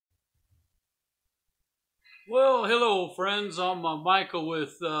Well, hello, friends. I'm Michael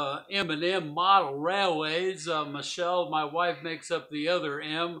with M&M Model Railways. Michelle, my wife, makes up the other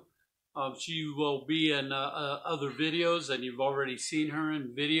M. She will be in other videos, and you've already seen her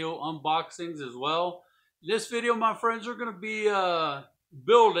in video unboxings as well. This video, my friends, are going to be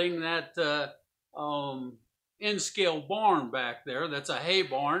building that N-scale barn back there. That's a hay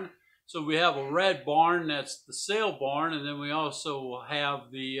barn. So we have a red barn, that's the sale barn, and then we also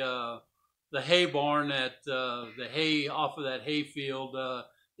have the hay barn that the hay off of that hay field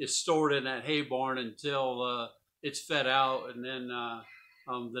is stored in that hay barn until it's fed out, and then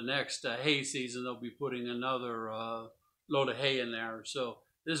the next hay season they'll be putting another load of hay in there. So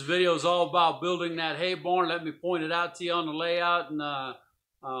this video is all about building that hay barn. Let me point it out to you on the layout,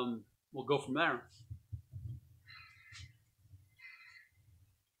 and we'll go from there.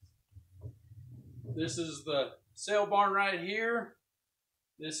 This is the sale barn right here.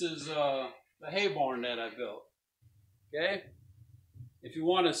 This is the hay barn that I built. Okay? If you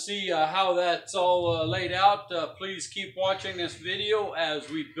want to see how that's all laid out, please keep watching this video as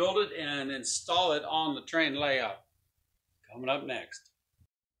we build it and install it on the train layout. Coming up next.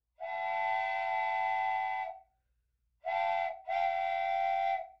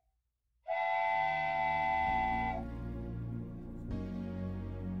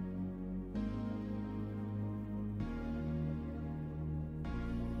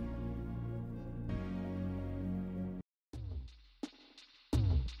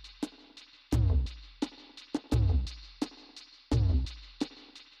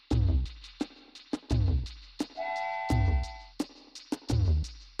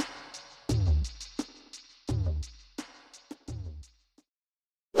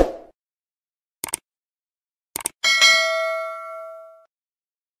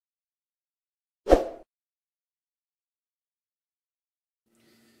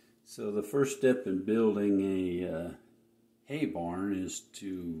 So the first step in building a hay barn is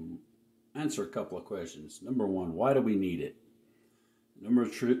to answer a couple of questions. Number one, why do we need it? Number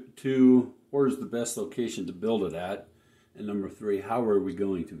two, where's the best location to build it at? And number three, how are we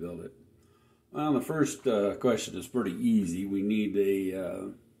going to build it? Well, the first question is pretty easy. We need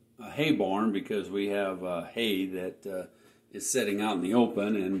a hay barn because we have hay that is setting out in the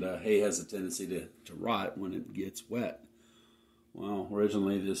open, and hay has a tendency to rot when it gets wet. Well,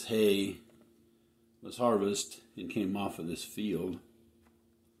 originally this hay was harvested and came off of this field.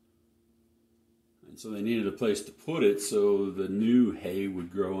 And so they needed a place to put it so the new hay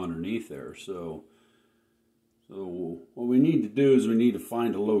would grow underneath there. So what we need to do is we need to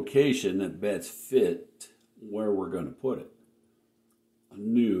find a location that best fit where we're going to put it. A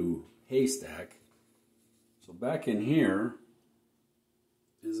new haystack. So back in here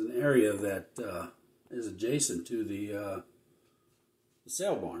is an area that is adjacent to the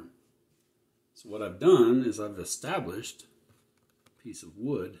sale barn. So what I've done is I've established a piece of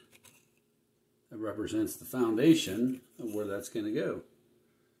wood that represents the foundation of where that's going to go.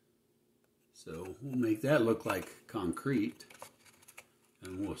 So we'll make that look like concrete,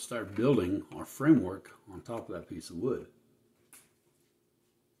 and we'll start building our framework on top of that piece of wood.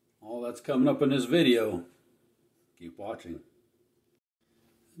 All that's coming up in this video. Keep watching.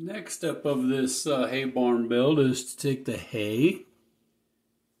 Next step of this hay barn build is to take the hay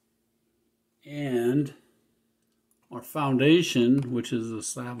and our foundation, which is a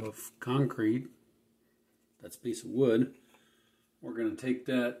slab of concrete, that's a piece of wood. We're going to take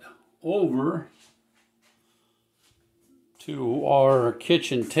that over to our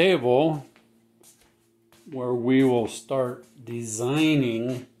kitchen table where we will start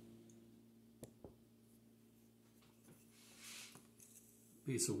designing a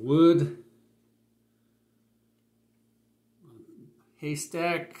piece of wood,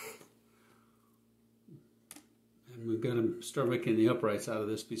 haystack, and we've got to start making the uprights out of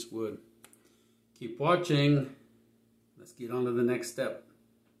this piece of wood. Keep watching. Let's get on to the next step.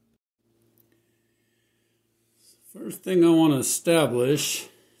 First thing I want to establish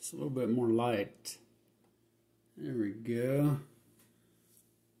is a little bit more light. There we go.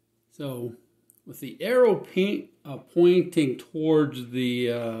 So with the arrow pointing towards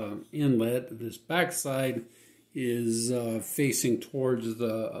the inlet, this backside is facing towards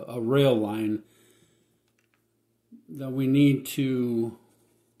a rail line that we need to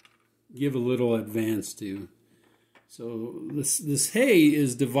give a little advance to. So this hay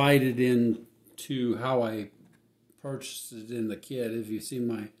is divided into how I purchased it in the kit, if you've seen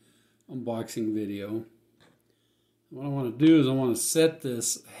my unboxing video. What I want to do is I want to set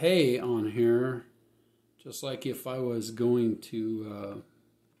this hay on here just like if I was going to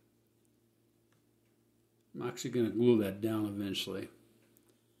I'm actually going to glue that down eventually.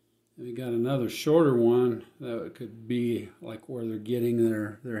 Let they got another shorter one that could be like where they're getting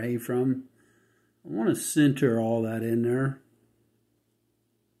their hay from. I want to center all that in there.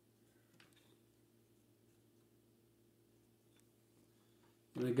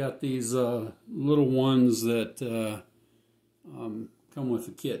 And they got these little ones that come with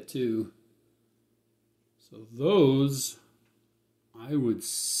the kit too. So those, I would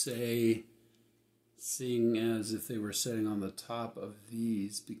say, seeing as if they were sitting on the top of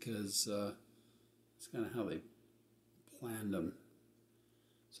these, because it's kind of how they planned them.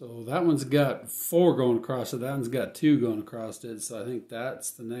 So that one's got 4 going across it, that one's got 2 going across it, so I think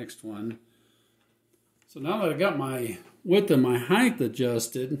that's the next one. So now that I got my width and my height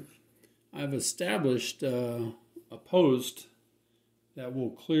adjusted, I've established a post that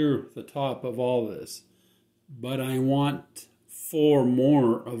will clear the top of all this. But I want 4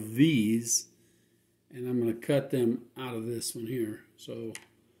 more of these, and I'm going to cut them out of this one here. So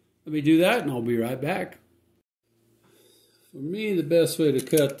let me do that and I'll be right back. For me, the best way to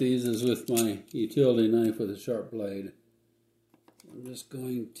cut these is with my utility knife with a sharp blade. I'm just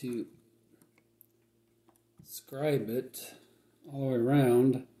going to scribe it all the way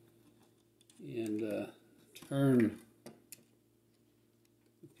around and turn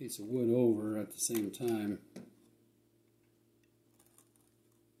a piece of wood over at the same time.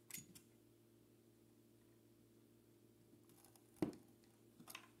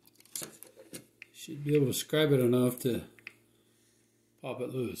 Should be able to scribe it enough to pop it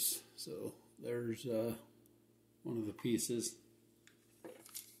loose. So there's one of the pieces.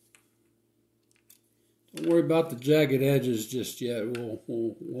 Don't worry about the jagged edges just yet.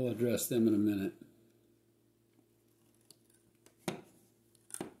 We'll address them in a minute.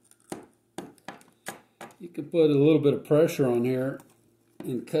 You can put a little bit of pressure on here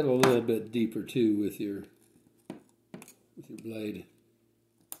and cut a little bit deeper too with your blade.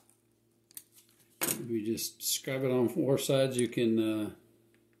 If you just scribe it on 4 sides, you can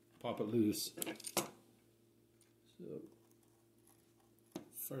pop it loose. So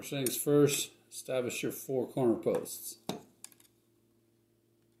first things first. Establish your 4 corner posts.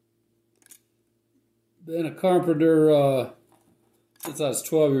 Been a carpenter since I was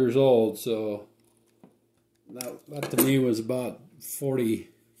 12 years old, so that to me was about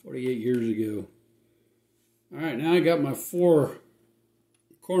 48 years ago. Alright, now I got my 4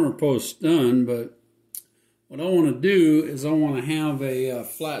 corner posts done, but what I want to do is I want to have a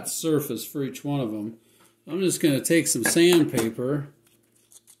flat surface for each one of them. I'm just going to take some sandpaper,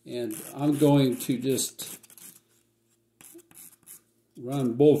 and I'm going to just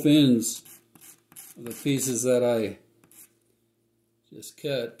run both ends of the pieces that I just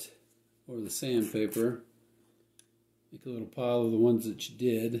cut over the sandpaper. Make a little pile of the ones that you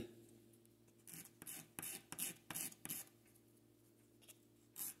did.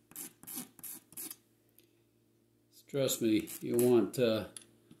 Trust me, you want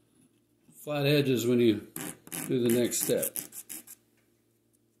flat edges when you do the next step.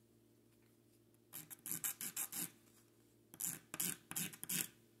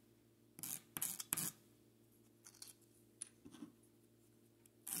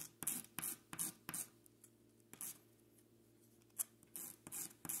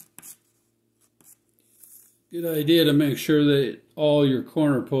 Good idea to make sure that all your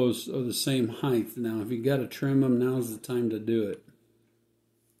corner posts are the same height. Now, if you got to trim them, now's the time to do it.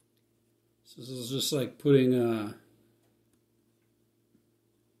 So this is just like putting a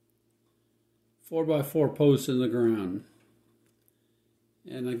 4x4 post in the ground.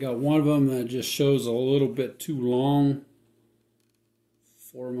 And I got one of them that just shows a little bit too long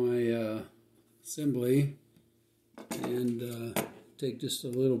for my assembly. And take just a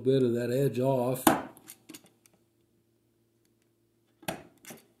little bit of that edge off.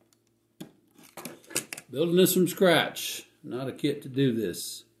 Building this from scratch, not a kit to do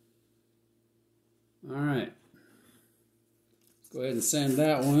this. Alright, go ahead and sand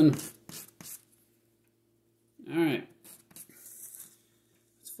that one. Alright,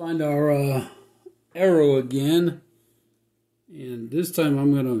 let's find our arrow again. And this time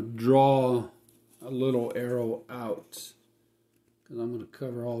I'm going to draw a little arrow out, because I'm going to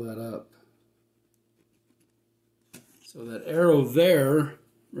cover all that up. So that arrow there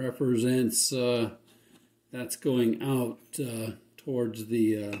represents that's going out towards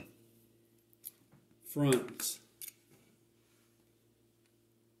the front.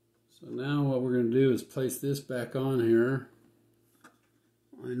 So now what we're going to do is place this back on here,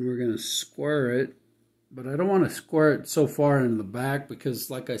 and we're going to square it. But I don't want to square it so far into the back because,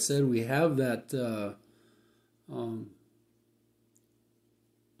 like I said, we have that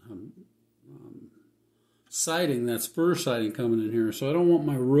siding, that spur siding coming in here. So I don't want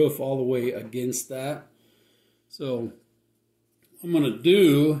my roof all the way against that. So what I'm going to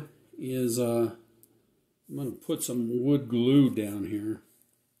do is I'm going to put some wood glue down here.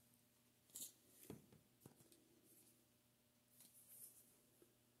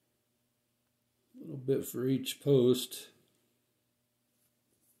 A little bit for each post.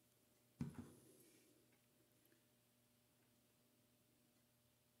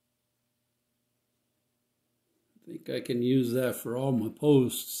 I think I can use that for all my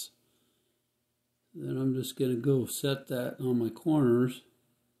posts. Then I'm just going to go set that on my corners.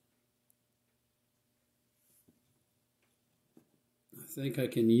 I think I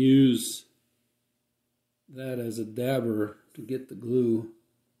can use that as a dabber to get the glue.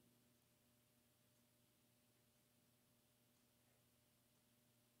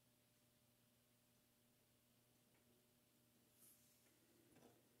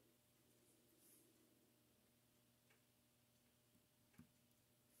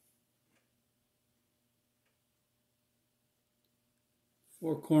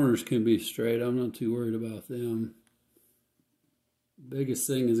 Four corners can be straight. I'm not too worried about them. The biggest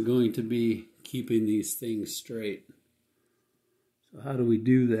thing is going to be keeping these things straight. So how do we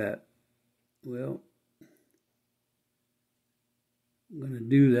do that? Well, I'm going to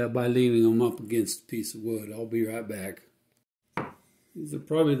do that by leaning them up against a piece of wood. I'll be right back. These are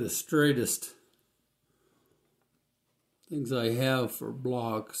probably the straightest things I have for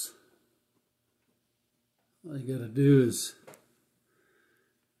blocks. All you got to do is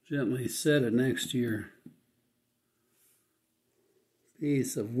gently set it next to your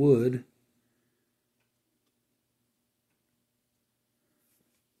piece of wood.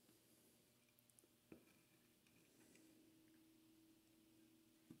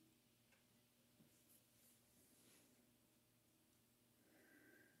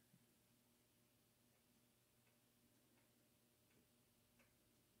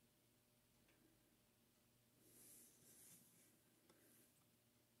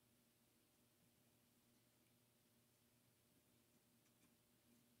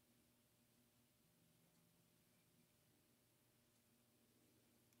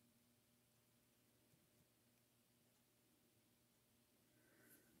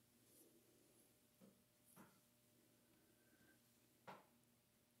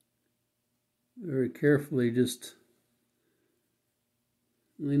 Very carefully, just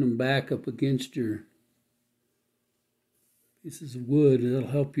lean them back up against your pieces of wood. That'll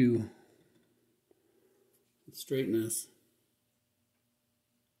help you with straightness.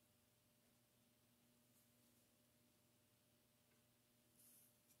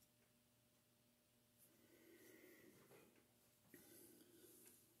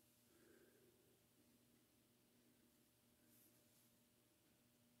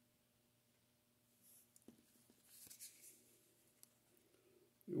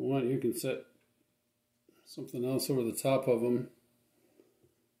 If you want, you can set something else over the top of them.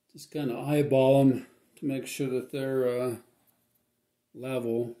 Just kind of eyeball them to make sure that they're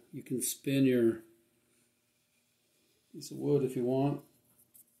level. You can spin your piece of wood if you want.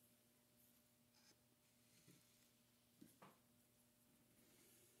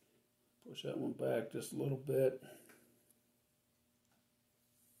 Push that one back just a little bit.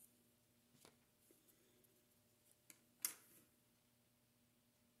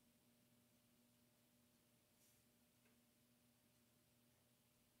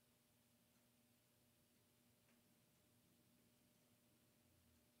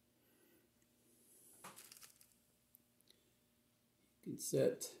 You can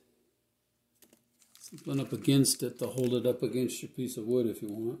set something up against it to hold it up against your piece of wood if you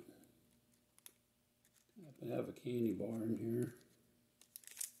want. I happen to have a candy bar in here.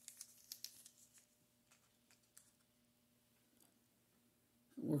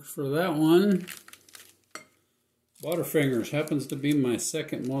 Works for that one. Butterfingers happens to be my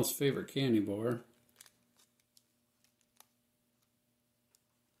second most favorite candy bar.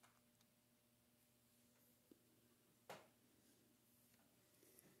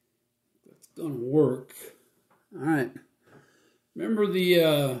 That's gonna work. All right. Remember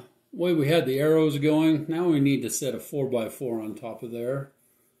the way we had the arrows going? Now we need to set a 4x4 on top of there.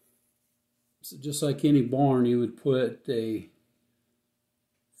 So just like any barn, you would put a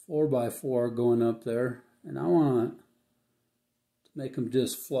 4x4 going up there, and I want to make them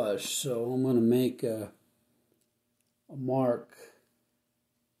just flush, so I'm going to make a mark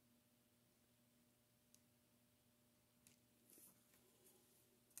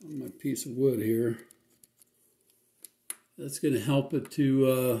on my piece of wood here. That's going to help it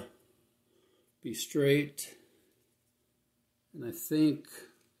to be straight, and I think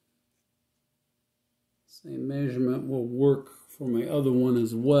Same measurement will work for my other one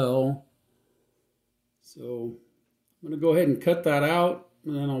as well. So I'm going to go ahead and cut that out,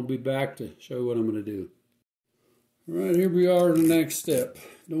 and then I'll be back to show you what I'm going to do. All right, here we are, the next step.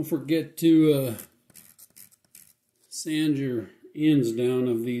 Don't forget to sand your ends down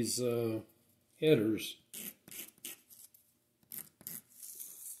of these headers.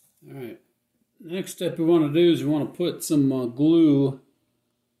 All right, next step we want to do is we want to put some glue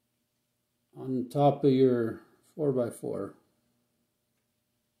on top of your 4x4.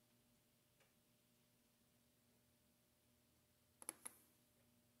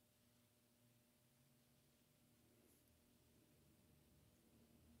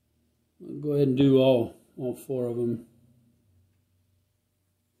 I'll go ahead and do all 4 of them.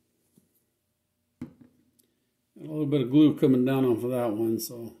 Got a little bit of glue coming down off of that one,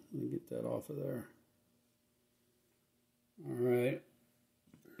 so let me get that off of there. All right.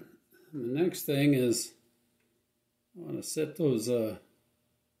 And the next thing is I want to set those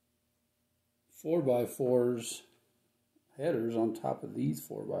 4x4s headers on top of these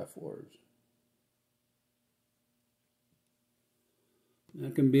 4x4s.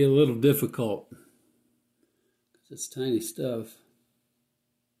 That can be a little difficult because it's tiny stuff.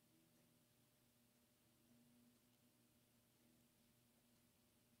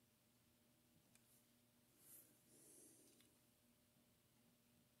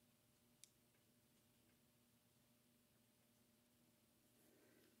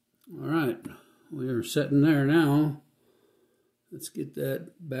 All right, we are sitting there now. Let's get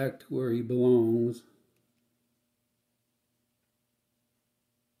that back to where he belongs,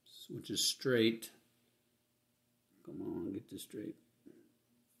 which is straight. Come on, get this straight.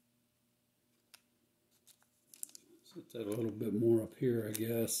 Set that a little bit more up here, I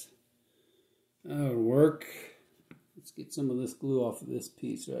guess. That'll work. Let's get some of this glue off of this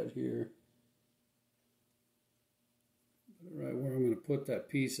piece right here. Right where I'm going to put that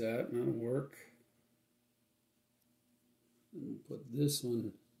piece at, and that'll work. And we'll put this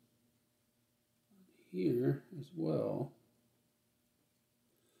one here as well.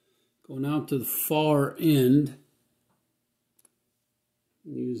 Going out to the far end.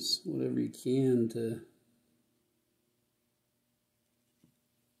 Use whatever you can to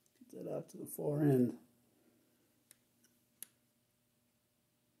get that out to the far end.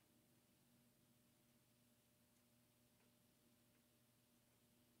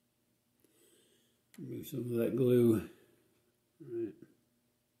 Remove some of that glue. All right.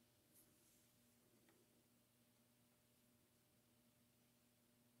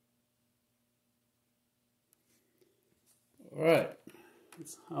 All right.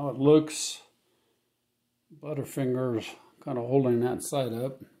 That's how it looks. Butterfinger's kind of holding that side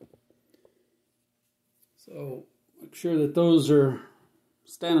up. So make sure that those are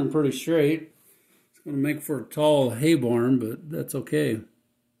standing pretty straight. It's going to make for a tall hay barn, but that's okay.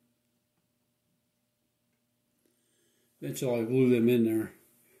 Eventually I'll glue them in there.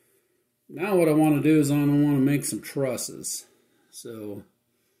 Now what I want to do is I want to make some trusses. So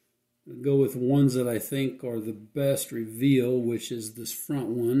I'll go with ones that I think are the best reveal, which is this front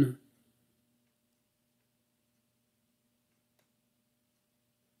one.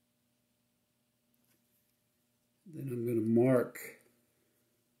 Then I'm going to mark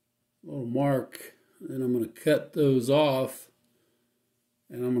a little mark. Then I'm going to cut those off.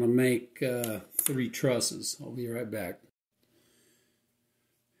 And I'm going to make 3 trusses. I'll be right back.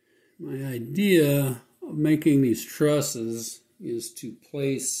 My idea of making these trusses is to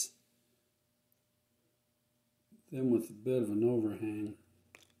place them with a bit of an overhang.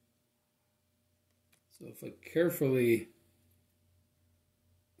 So if I carefully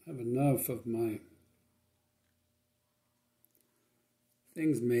have enough of my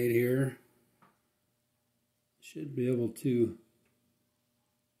things made here, I should be able to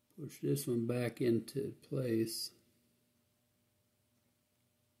push this one back into place.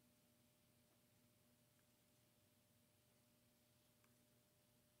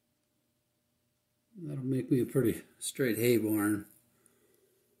 That'll make me a pretty straight hay barn.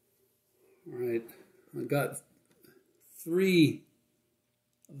 All right, I got 3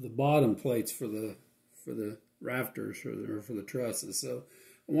 of the bottom plates for the rafters or for the trusses. So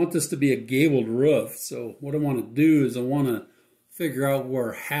I want this to be a gabled roof. So what I want to do is I want to figure out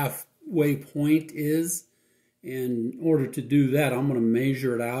where halfway point is. And in order to do that, I'm going to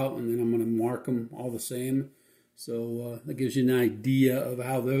measure it out, and then I'm going to mark them all the same. So that gives you an idea of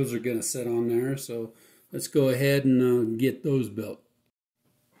how those are going to sit on there. So let's go ahead and get those built.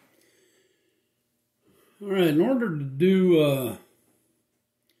 All right, in order to do a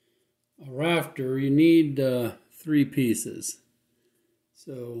rafter, you need 3 pieces.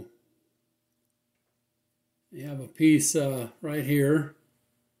 So You have a piece right here.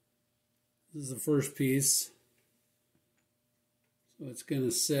 This is the first piece. So it's going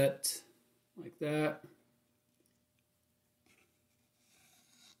to set like that.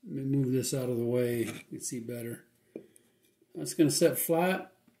 Let me move this out of the way so you can see better. That's going to set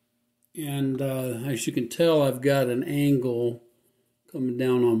flat. And as you can tell, I've got an angle coming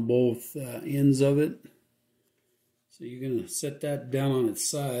down on both ends of it. So you're going to set that down on its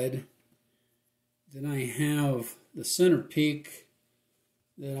side. Then I have the center peak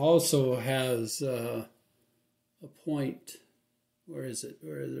that also has a point. Where is it?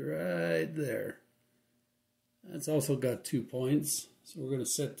 Where is it? Right there. That's also got 2 points. So we're going to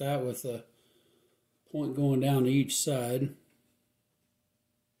set that with a point going down to each side.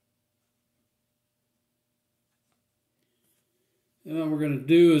 And what we're going to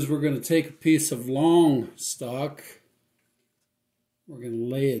do is we're going to take a piece of long stock. We're going to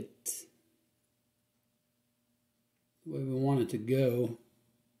lay it the way we want it to go.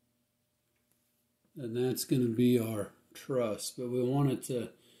 And that's going to be our truss. But we want it to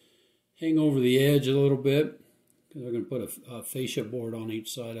hang over the edge a little bit because we're going to put a fascia board on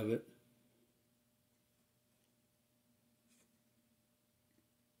each side of it.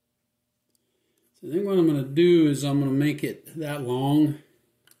 So I think what I'm going to do is I'm going to make it that long.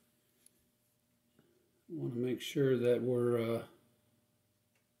 I want to make sure that we're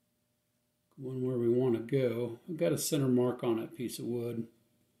going where we want to go. I've got a center mark on that piece of wood.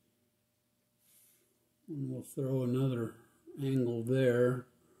 And we'll throw another angle there.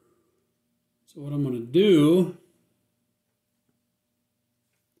 So what I'm going to do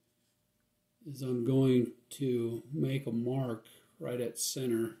is I'm going to make a mark right at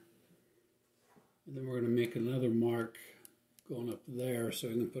center. And then we're going to make another mark going up there so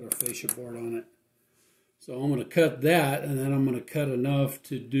we can put our fascia board on it. So I'm going to cut that, and then I'm going to cut enough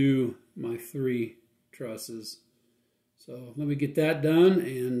to do my 3 trusses. So let me get that done,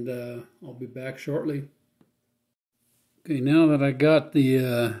 and I'll be back shortly. Okay, now that I got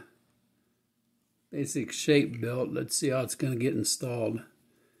the basic shape built, let's see how it's going to get installed.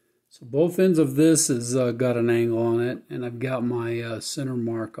 So both ends of this has got an angle on it, and I've got my center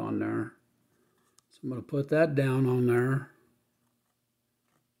mark on there. So I'm going to put that down on there.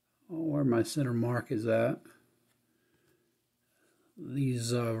 Oh, where my center mark is at.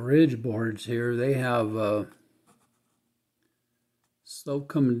 These ridge boards here, they have slope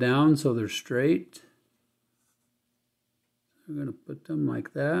coming down so they're straight. We're going to put them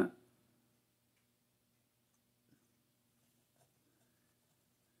like that.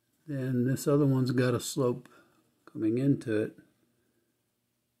 Then this other one's got a slope coming into it.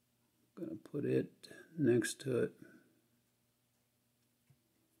 I'm going to put it next to it.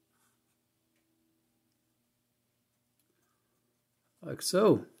 Like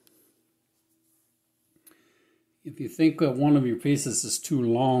so. If you think that one of your pieces is too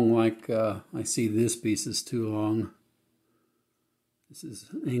long, like I see this piece is too long, this is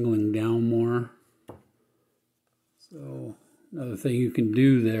angling down more. So another thing you can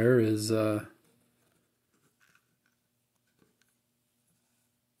do there is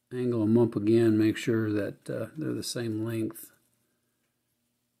angle them up again, make sure that they're the same length.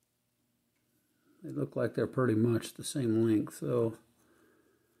 They look like they're pretty much the same length. So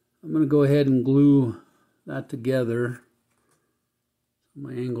I'm going to go ahead and glue that together.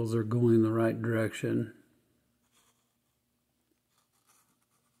 My angles are going the right direction.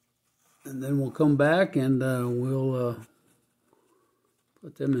 And then we'll come back and we'll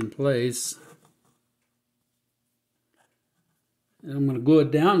put them in place. And I'm going to glue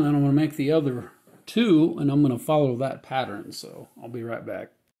it down, and then I'm going to make the other 2, and I'm going to follow that pattern. So I'll be right back.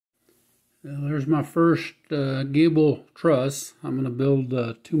 Well, there's my first gable truss. I'm going to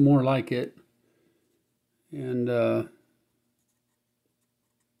build 2 more like it. And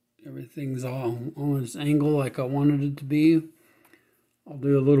everything's all on its angle like I wanted it to be. I'll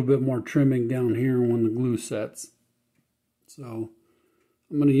do a little bit more trimming down here when the glue sets. So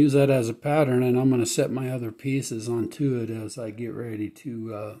I'm going to use that as a pattern, and I'm going to set my other pieces onto it as I get ready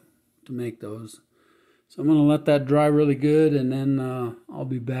to make those. So I'm going to let that dry really good, and then I'll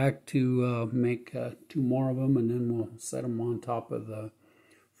be back to make 2 more of them, and then we'll set them on top of the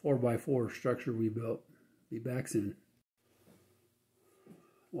 4x4 structure we built. Be back soon.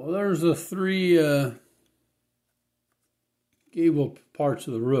 Well, there's the 3 gable parts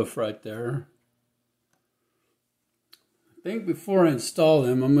of the roof right there. I think before I install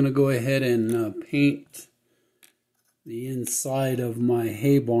them, I'm going to go ahead and paint the inside of my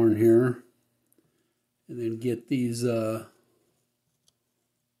hay barn here. And then get these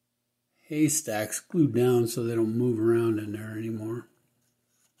hay stacks glued down so they don't move around in there anymore.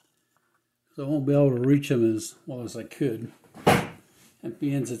 So I won't be able to reach them as well as I could. And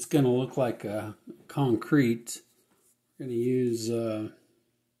being it's going to look like concrete, I'm going to use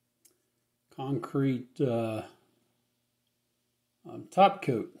concrete top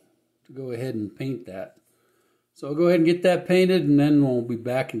coat to go ahead and paint that. So I'll go ahead and get that painted, and then we'll be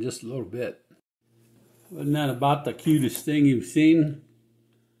back in just a little bit. Wasn't that about the cutest thing you've seen?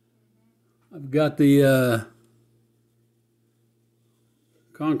 I've got the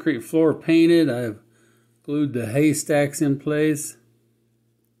concrete floor painted. I've glued the haystacks in place.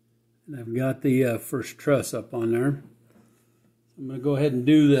 And I've got the first truss up on there. I'm going to go ahead and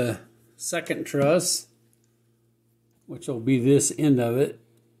do the second truss, which will be this end of it.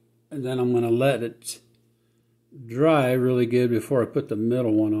 And then I'm going to let it dry really good before I put the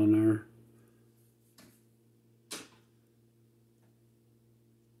middle one on there.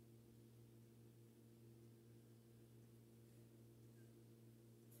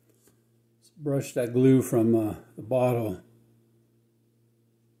 Brush that glue from the bottle.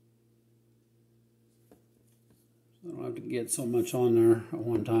 So I don't have to get so much on there at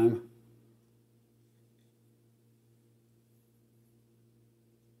one time.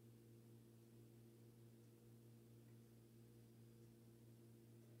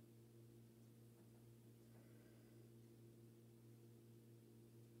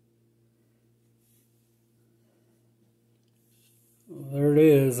 Well, there it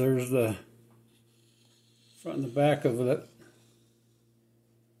is. There's the front and the back of it.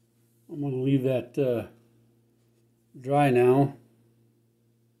 I'm going to leave that dry now.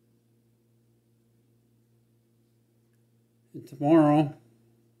 And tomorrow,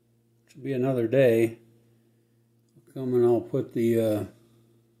 which will be another day, I'll come and I'll put the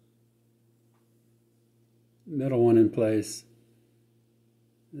middle one in place.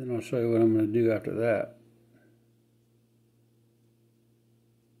 Then I'll show you what I'm going to do after that.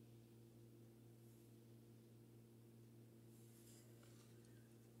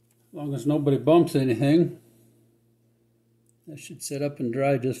 As long as nobody bumps anything, that should set up and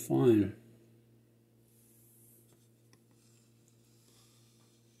dry just fine.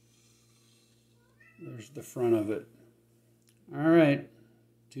 There's the front of it. All right,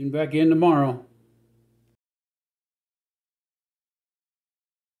 tune back in tomorrow.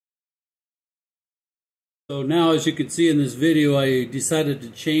 So now, as you can see in this video, I decided to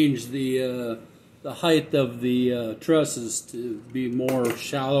change the height of the trusses to be more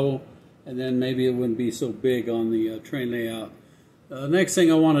shallow, and then maybe it wouldn't be so big on the train layout. The next thing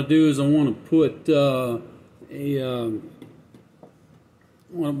I want to do is I want to put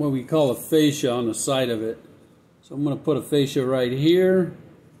what we call a fascia on the side of it. So I'm going to put a fascia right here,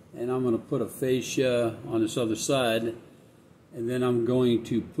 and I'm going to put a fascia on this other side, and then I'm going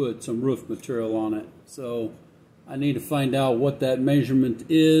to put some roof material on it. So I need to find out what that measurement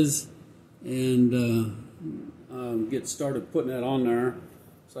is and get started putting that on there.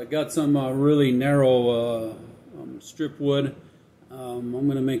 So I got some really narrow strip wood. I'm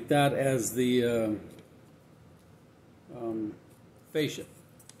going to make that as the fascia.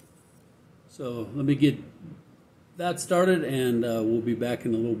 So let me get that started, and we'll be back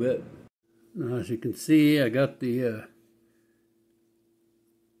in a little bit. Now, as you can see, I got the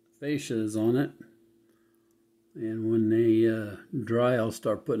fascias on it, and when they dry, I'll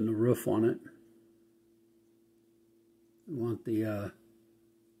start putting the roof on it. I want the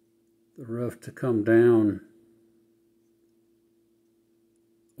roof to come down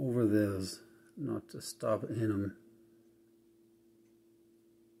over this, not to stop in them.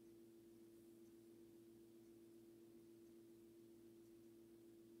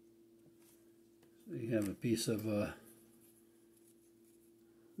 So you have a piece of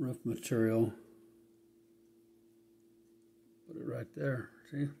roof material. Put it right there,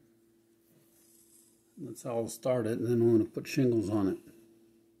 see? That's how I'll start it, and then I'm going to put shingles on it.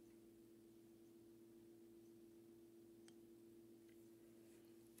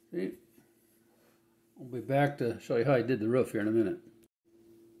 See? I'll be back to show you how I did the roof here in a minute.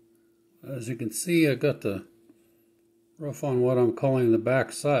 As you can see, I got the roof on what I'm calling the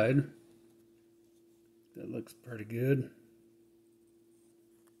back side. That looks pretty good.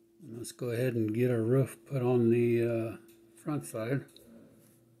 And let's go ahead and get our roof put on the front side.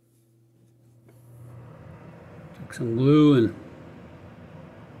 Took some glue and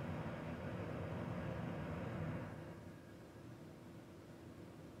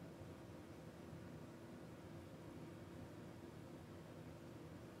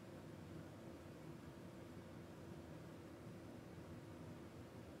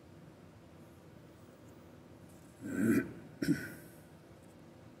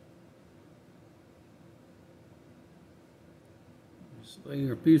just lay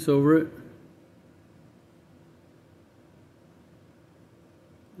your piece over it.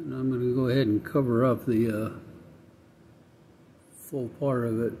 And I'm going to go ahead and cover up the full part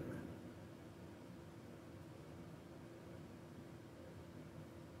of it.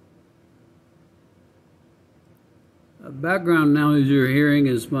 Background now, as you're hearing,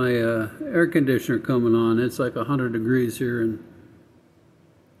 is my air conditioner coming on. It's like 100 degrees here in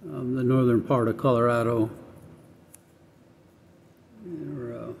the northern part of Colorado.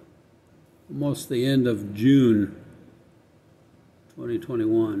 We're almost the end of June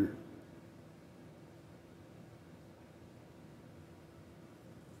 2021.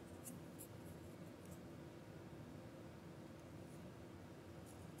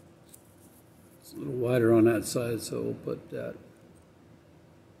 It's a little wider on that side, so we'll put that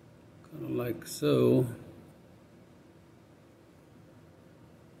kind of like so.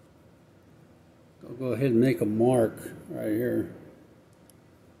 I'll go ahead and make a mark right here.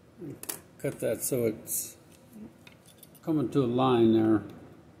 Cut that so it's coming to a line there.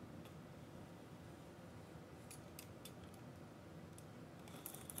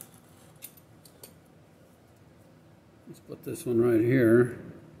 Let's put this one right here.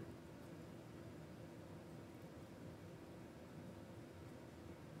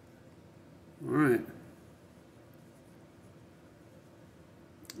 All right.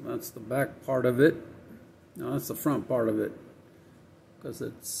 That's the back part of it. No, that's the front part of it, because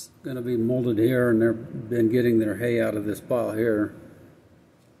it's going to be molded here, and they've been getting their hay out of this pile here.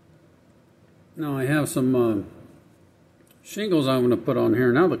 Now I have some shingles I'm going to put on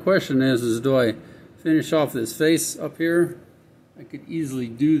here. Now the question is do I finish off this face up here? I could easily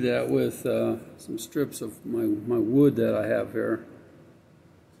do that with some strips of my wood that I have here.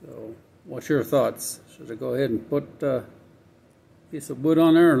 So what's your thoughts? Should I go ahead and put a piece of wood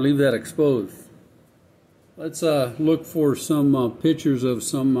on there or leave that exposed? Let's look for some pictures of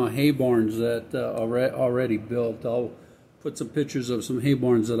some hay barns that are already built. I'll put some pictures of some hay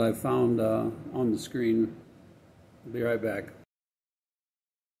barns that I found on the screen. I'll be right back.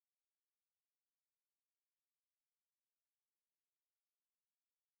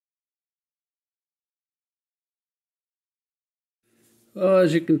 Well,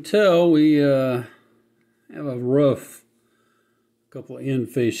 as you can tell, we have a roof. Couple of end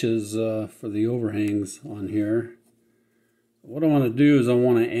fascias for the overhangs on here. What I want to do is I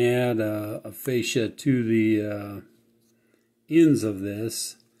want to add a fascia to the ends of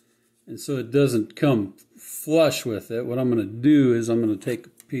this, and so it doesn't come flush with it. What I'm going to do is I'm going to take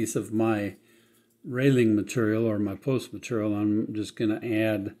a piece of my railing material or my post material. I'm just going to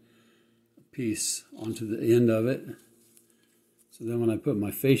add a piece onto the end of it. So then when I put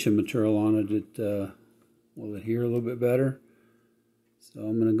my fascia material on it, it will adhere a little bit better. So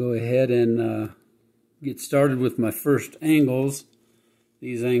I'm going to go ahead and get started with my first angles.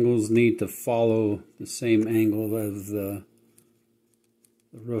 These angles need to follow the same angle as the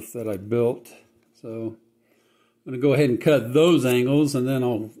roof that I built. So I'm going to go ahead and cut those angles, and then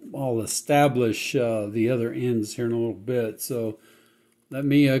I'll establish the other ends here in a little bit. So let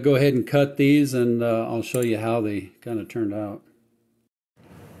me go ahead and cut these, and I'll show you how they kind of turned out.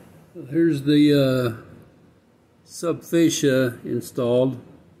 So here's the subfascia installed.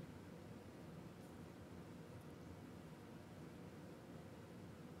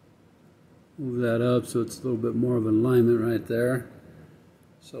 Move that up so it's a little bit more of an alignment right there.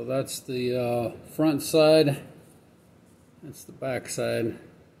 So that's the front side. That's the back side.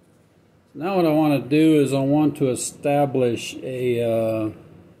 Now what I want to do is I want to establish an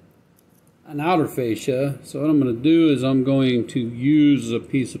outer fascia. So what I'm going to do is I'm going to use a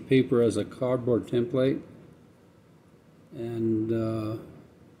piece of paper as a cardboard template and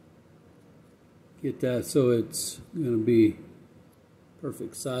get that so it's going to be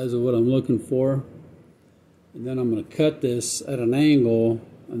perfect size of what I'm looking for. And then I'm going to cut this at an angle,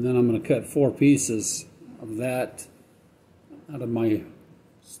 and then I'm going to cut 4 pieces of that out of my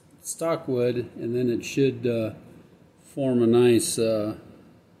stock wood, and then it should form a nice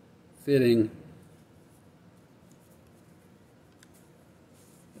fitting.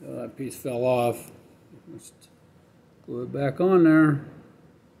 That piece fell off. Just glue it back on there.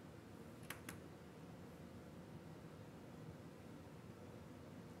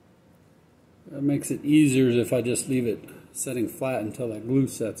 That makes it easier if I just leave it setting flat until that glue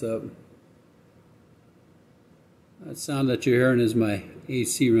sets up. That sound that you're hearing is my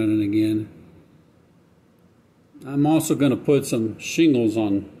AC running again. I'm also going to put some shingles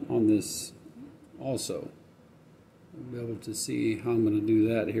on this also. You'll be able to see how I'm going to do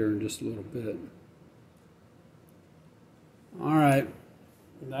that here in just a little bit. Alright,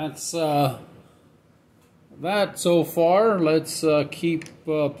 that's that so far. Let's keep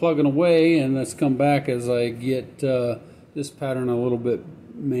plugging away, and let's come back as I get this pattern a little bit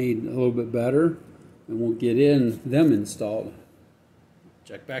made a little bit better, and we'll get them installed.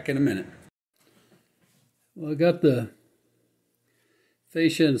 Check back in a minute. Well, I got the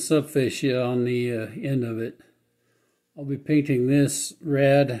fascia and subfascia on the end of it. I'll be painting this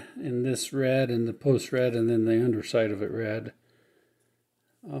red and the post red and then the underside of it red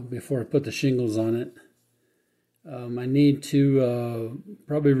before I put the shingles on it. I need to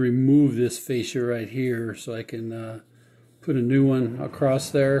probably remove this fascia right here so I can put a new one across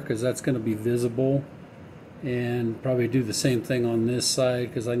there, because that's going to be visible, and probably do the same thing on this side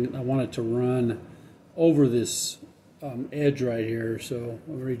because I want it to run over this edge right here. So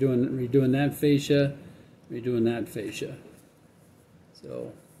I'm redoing that fascia, redoing that fascia.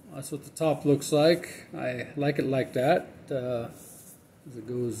 So that's what the top looks like. I like it like that, as it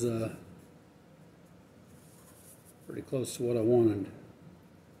goes pretty close to what I wanted.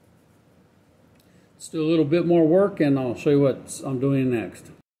 Let's do a little bit more work and I'll show you what I'm doing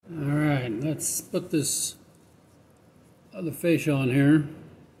next. Alright, let's put this other fascia on here.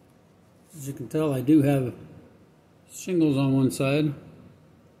 As you can tell, I do have shingles on one side,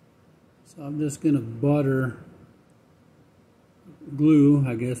 so I'm just going to butter glue,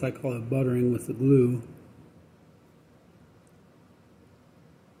 I guess I call it buttering with the glue,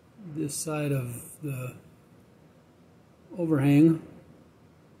 this side of the overhang.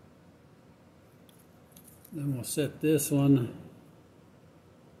 Then we'll set this one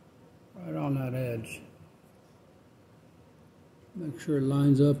right on that edge. Make sure it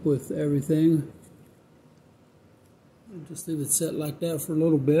lines up with everything. And just leave it set like that for a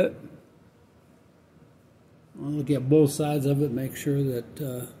little bit. I'll look at both sides of it, make sure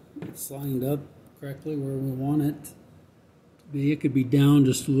that it's lined up correctly where we want it to be. It could be down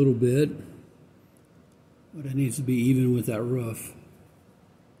just a little bit, but it needs to be even with that roof.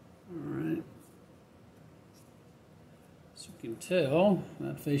 Alright. As you can tell,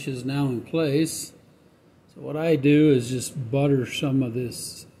 that fascia is now in place. So what I do is just butter some of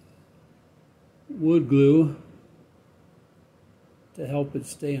this wood glue to help it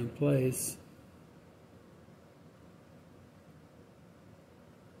stay in place.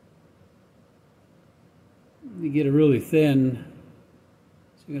 You get it really thin,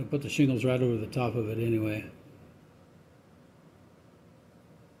 so you're going to put the shingles right over the top of it anyway.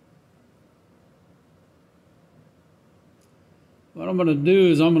 What I'm going to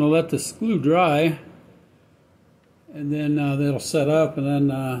do is I'm going to let this glue dry, and then that'll set up, and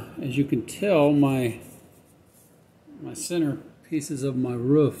then as you can tell, my center pieces of my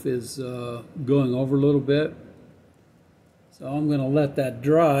roof is going over a little bit. So I'm going to let that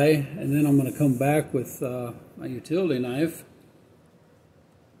dry, and then I'm going to come back with my utility knife,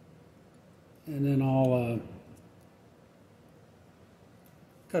 and then I'll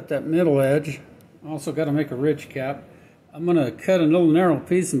cut that middle edge. I also got to make a ridge cap. I'm going to cut a little narrow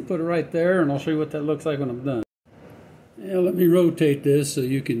piece and put it right there, and I'll show you what that looks like when I'm done. Yeah, let me rotate this so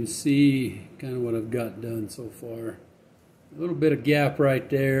you can see kind of what I've got done so far. A little bit of gap right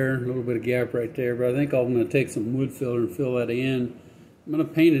there, a little bit of gap right there, but I think I'm going to take some wood filler and fill that in. I'm going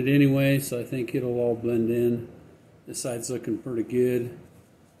to paint it anyway, so I think it'll all blend in. This side's looking pretty good.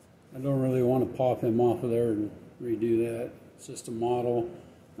 I don't really want to pop him off of there and redo that. It's just a model.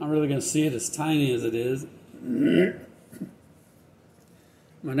 Not really going to see it as tiny as it is.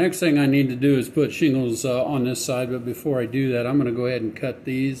 My next thing I need to do is put shingles on this side, but before I do that, I'm going to go ahead and cut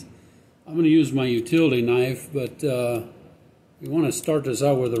these. I'm going to use my utility knife, but you want to start this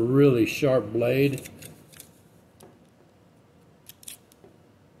out with a really sharp blade.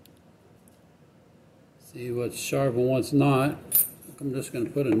 See what's sharp and what's not. I'm just going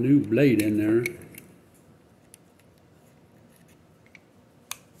to put a new blade in there.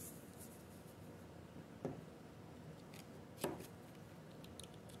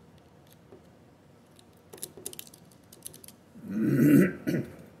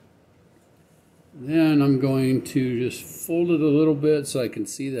 Then I'm going to just fold it a little bit so I can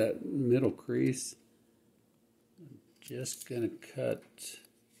see that middle crease. I'm just going to cut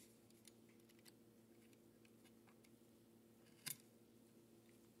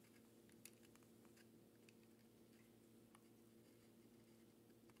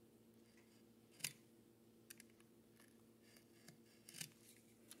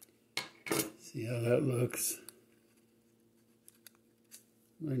see how that looks.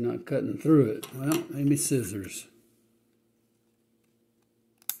 They're not cutting through it. Well, maybe scissors.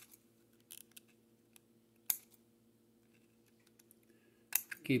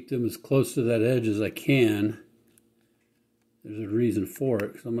 Keep them as close to that edge as I can. There's a reason for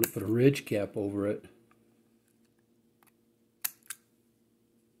it, because I'm going to put a ridge cap over it.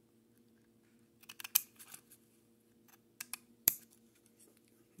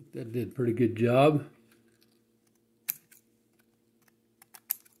 That did a pretty good job.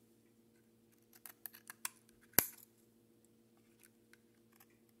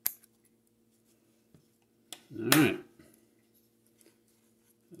 All right,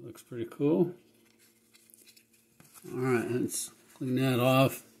 that looks pretty cool. All right, let's clean that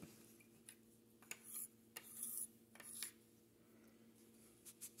off.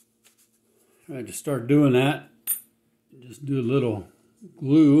 All right, to start doing that, just do a little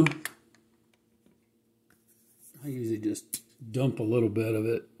glue. I usually just dump a little bit of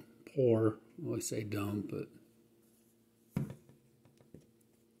it, pour. I always say dump, but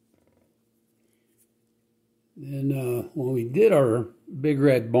then when we did our Big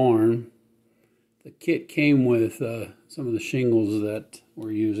Red Barn, the kit came with some of the shingles that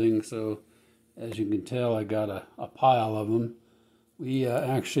we're using. So as you can tell, I got a pile of them. We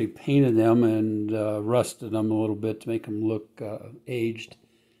actually painted them and rusted them a little bit to make them look aged.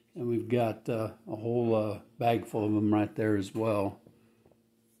 And we've got a whole bag full of them right there as well.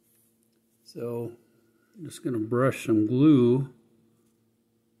 So I'm just going to brush some glue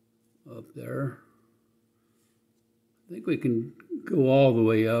up there. I think we can go all the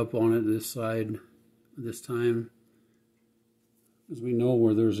way up on it this side this time, because we know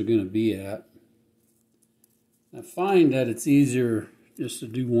where those are going to be at. I find that it's easier just to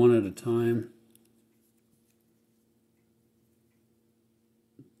do one at a time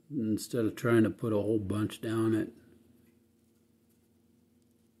instead of trying to put a whole bunch down it.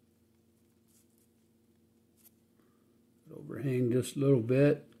 Overhang just a little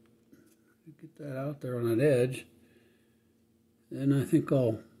bit. Get that out there on that edge. Then I think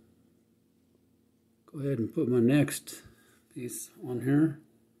I'll go ahead and put my next piece on here.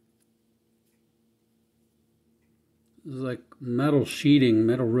 This is like metal sheeting,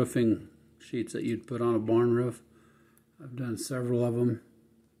 metal roofing sheets that you'd put on a barn roof. I've done several of them.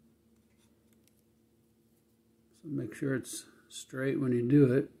 So make sure it's straight when you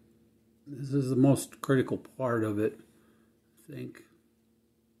do it. This is the most critical part of it, I think.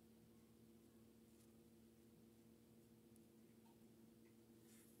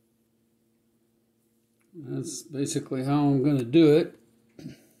 That's basically how I'm going to do it.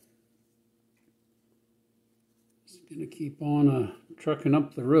 Just going to keep on trucking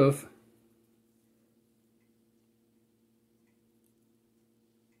up the roof.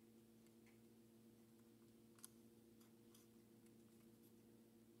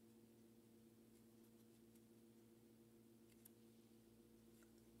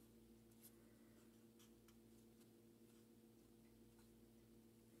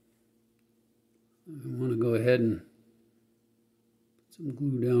 I want to go ahead and put some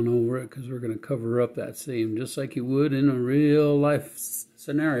glue down over it because we're going to cover up that seam just like you would in a real life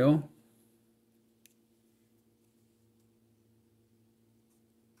scenario.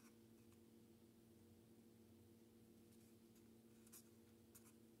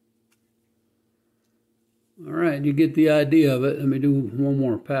 All right, you get the idea of it. Let me do one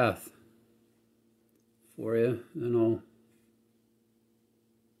more path for you, then I'll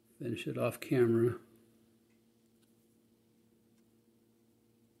finish it off camera.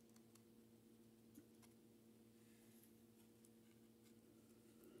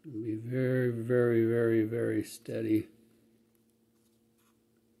 It'll be very, very, very, very steady.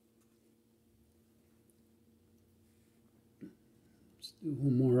 Let's do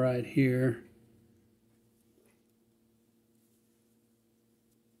one more right here.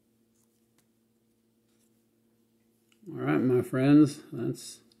 All right, my friends,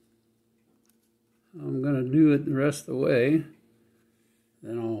 that's how I'm going to do it the rest of the way.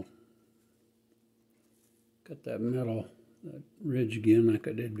 Then I'll cut that metal, that ridge again like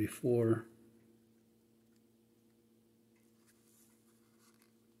I did before.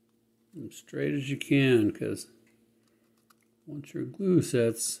 And straight as you can, because once your glue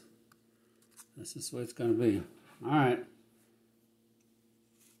sets, that's just the way it's going to be. All right.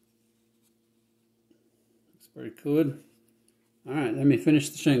 That's pretty good. All right, let me finish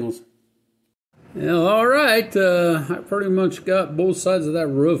the shingles. Well, all right, I pretty much got both sides of that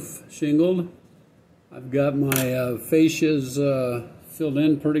roof shingled. I've got my fascias filled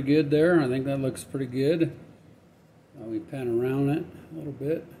in pretty good there. I think that looks pretty good. We pan around it a little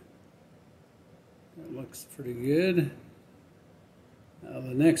bit. That looks pretty good.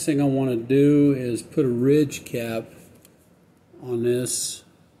 The next thing I want to do is put a ridge cap on this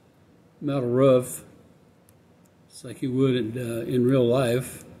metal roof, just like you would in real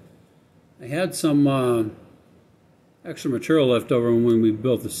life. I had some extra material left over when we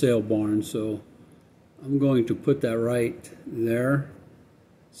built the sail barn, so I'm going to put that right there.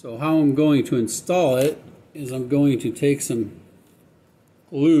 So how I'm going to install it is I'm going to take some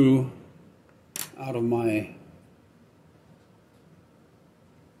glue out of my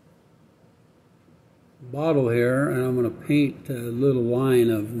bottle here, and I'm going to paint a little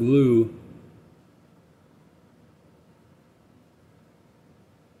line of glue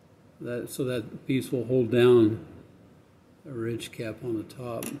so that piece will hold down a ridge cap on the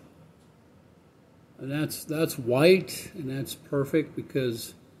top. And that's white, and that's perfect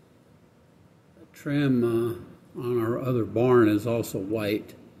because the trim on our other barn is also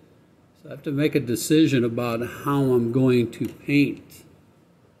white. So I have to make a decision about how I'm going to paint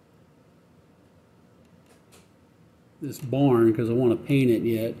this barn, because I want to paint it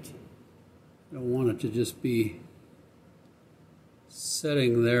yet. I don't want it to just be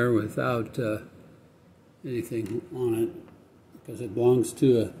sitting there without anything on it, because it belongs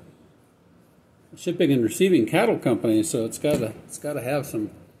to a shipping and receiving cattle company, so it's got to have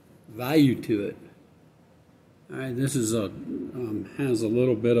some value to it. All right, this is has a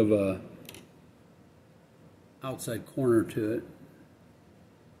little bit of a outside corner to it.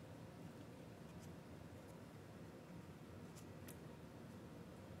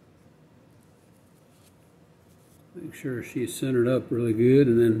 Make sure she's centered up really good,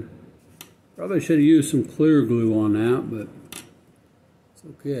 and then probably should have used some clear glue on that, but it's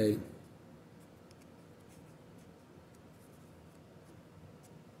okay.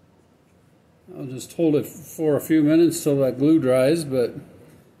 I'll just hold it for a few minutes till that glue dries, but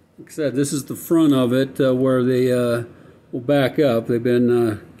like I said, this is the front of it where they will back up. They've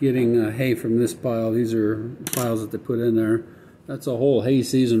been getting hay from this pile. These are piles that they put in there. That's a whole hay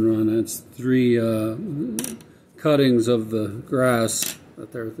season run. That's 3 cuttings of the grass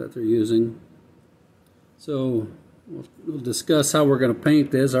that they're using. So we'll discuss how we're going to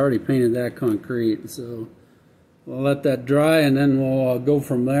paint this. I already painted that concrete, so we'll let that dry, and then we'll go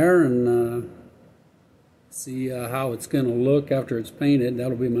from there and see how it's going to look after it's painted.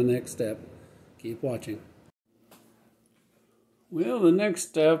 That'll be my next step. Keep watching. Well, the next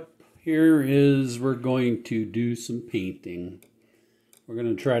step here is we're going to do some painting. We're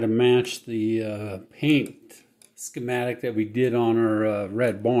going to try to match the paint schematic that we did on our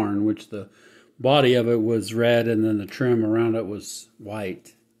red barn, which the body of it was red and then the trim around it was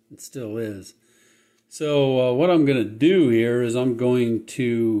white. It still is. So what I'm going to do here is I'm going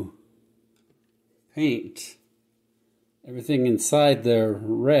to paint everything inside there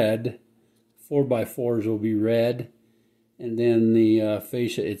red. 4x4s will be red, and then the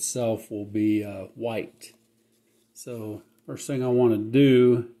fascia itself will be white. So first thing I want to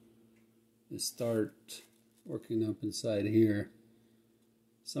do is start working up inside here.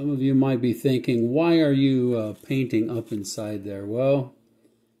 Some of you might be thinking, why are you painting up inside there? Well,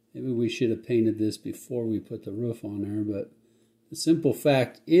 maybe we should have painted this before we put the roof on there, but the simple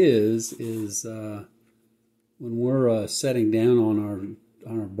fact is when we're sitting down on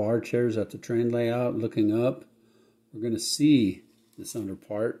our bar chairs at the train layout, looking up, we're going to see this under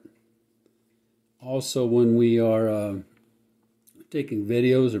part. Also, when we are taking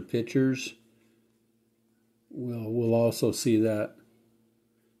videos or pictures, we'll also see that.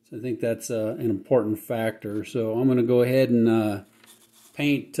 So I think that's an important factor. So I'm going to go ahead and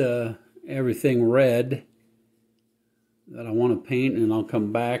paint everything red that I want to paint, and I'll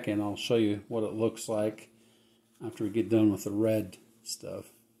come back and I'll show you what it looks like after we get done with the red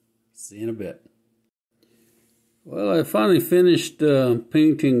stuff. See you in a bit. Well, I finally finished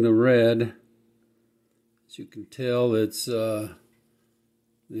painting the red. As you can tell, it's the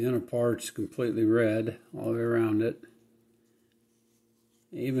inner part's completely red all the way around it.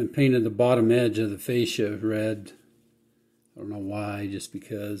 I even painted the bottom edge of the fascia red. I don't know why, just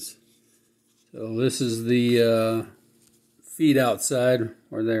because. So this is the feed outside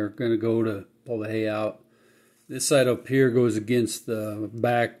where they're going to go to pull the hay out. This side up here goes against the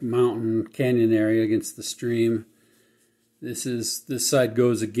back mountain canyon area, against the stream. This side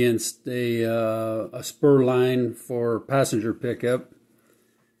goes against a spur line for passenger pickup.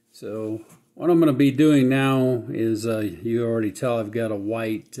 So what I'm going to be doing now is, you already tell I've got a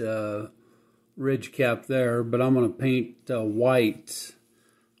white ridge cap there, but I'm going to paint white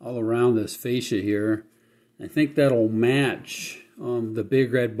all around this fascia here. I think that'll match the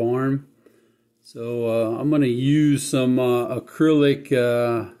big red barn. So I'm going to use some acrylic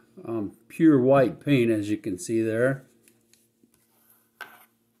pure white paint, as you can see there.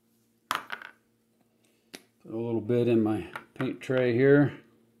 Put a little bit in my paint tray here.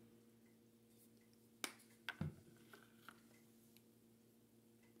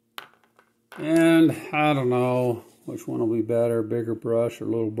 And I don't know which one will be better, bigger brush or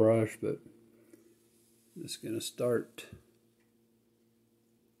little brush, but I'm just going to start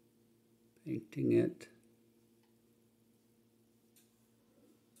painting it.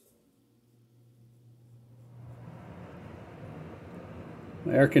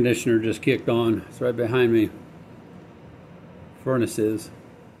 My air conditioner just kicked on. It's right behind me. Furnace is.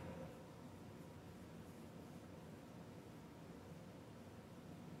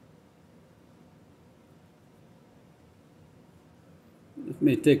 This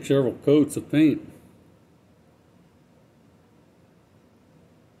may take several coats of paint.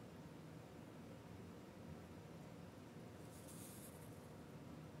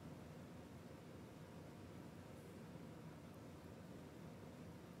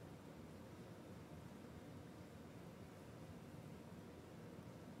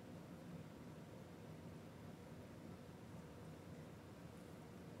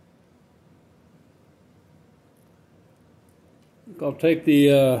 I'll take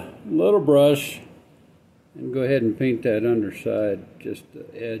the little brush and go ahead and paint that underside, just the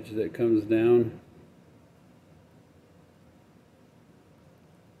edge that comes down.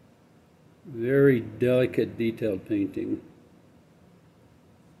 Very delicate, detailed painting.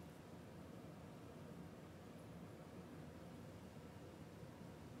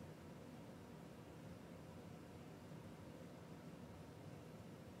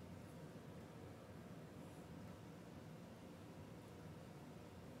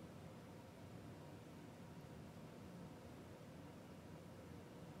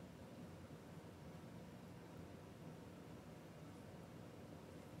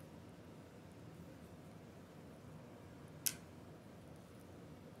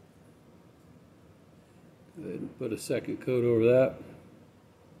 Go ahead and put a second coat over that.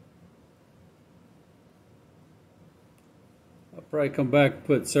 I'll probably come back and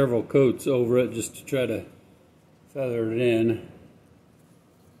put several coats over it just to try to feather it in.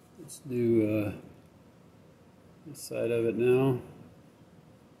 Let's do this side of it now.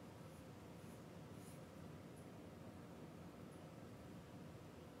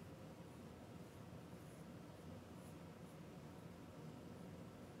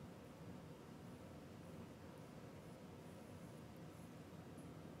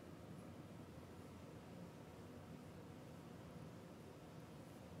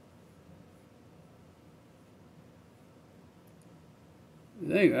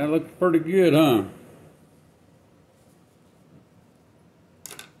 I think that looks pretty good, huh?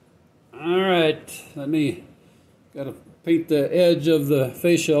 Alright, gotta paint the edge of the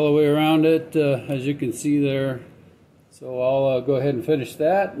fascia all the way around it, as you can see there. So I'll go ahead and finish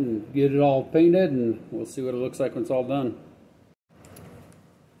that and get it all painted, and we'll see what it looks like when it's all done.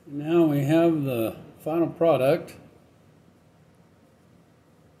 Now we have the final product.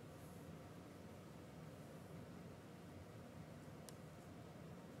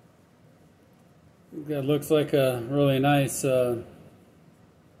 That looks like a really nice hay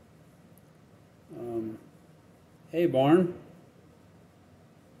barn.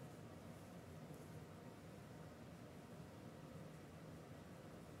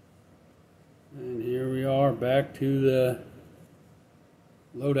 And here we are back to the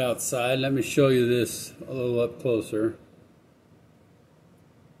loadout side. Let me show you this a little up closer.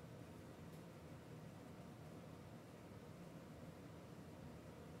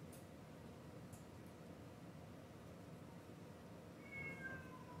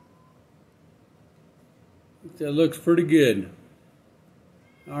 That looks pretty good.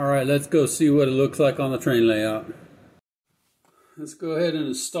 Alright, let's go see what it looks like on the train layout. Let's go ahead and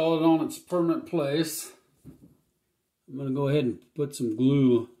install it on its permanent place. I'm going to go ahead and put some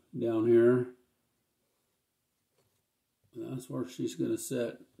glue down here. That's where she's going to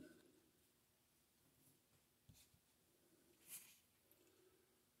sit.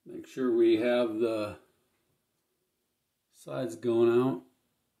 Make sure we have the sides going out.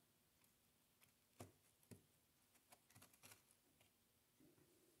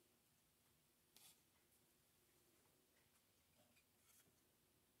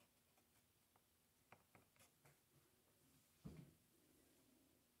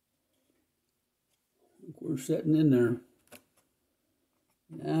 We're sitting in there.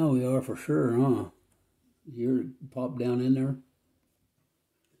 Now we are for sure, huh? You pop down in there.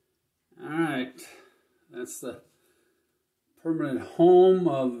 Alright, that's the permanent home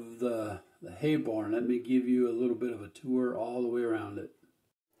of the hay barn. Let me give you a little bit of a tour all the way around it.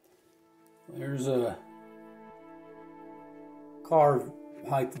 There's a car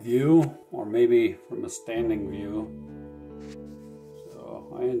height view, or maybe from a standing view.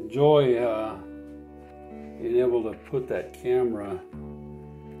 So I enjoy being able to put that camera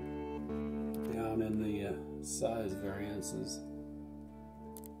down in the size variances.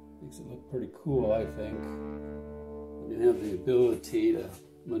 Makes it look pretty cool, I think. You have the ability to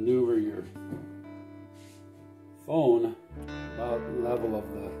maneuver your phone about the level of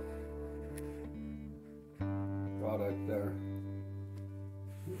the product there.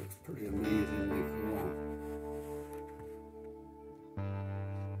 Looks pretty amazingly cool.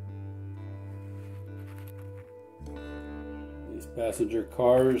 These passenger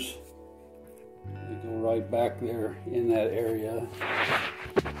cars, they go right back there in that area.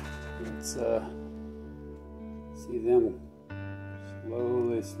 Let's see them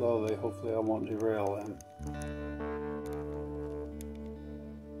slowly. Hopefully I won't derail them.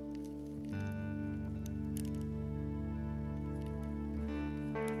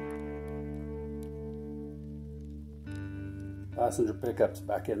 Passenger pickups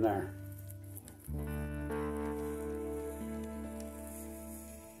back in there.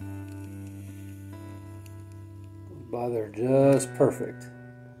 Goes by there just perfect.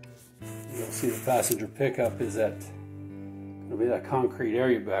 You'll see the passenger pickup is at going to be that concrete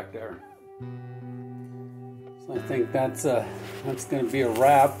area back there. So I think that's going to be a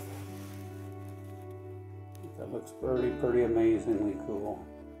wrap. That looks pretty amazingly cool.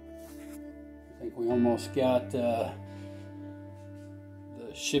 I think we almost got the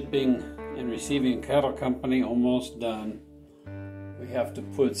shipping and receiving cattle company almost done. We have to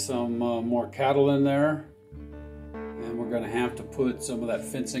put some more cattle in there, and we're going to have to put some of that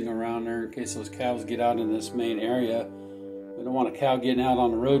fencing around there in case those cows get out in this main area. We don't want a cow getting out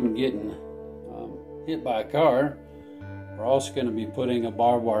on the road and getting hit by a car. We're also going to be putting a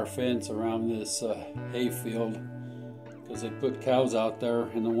barbed wire fence around this hay field, because they put cows out there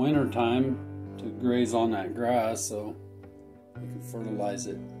in the winter time to graze on that grass, so you can fertilize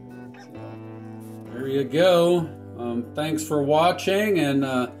it. So, there you go. Thanks for watching, and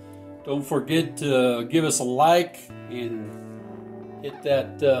don't forget to give us a like and hit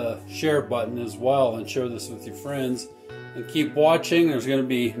that share button as well, and share this with your friends. And keep watching. There's going to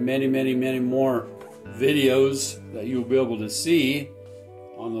be many more videos that you'll be able to see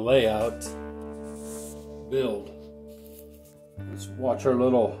on the layout build. Let's watch our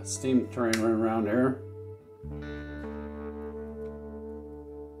little steam train run around here.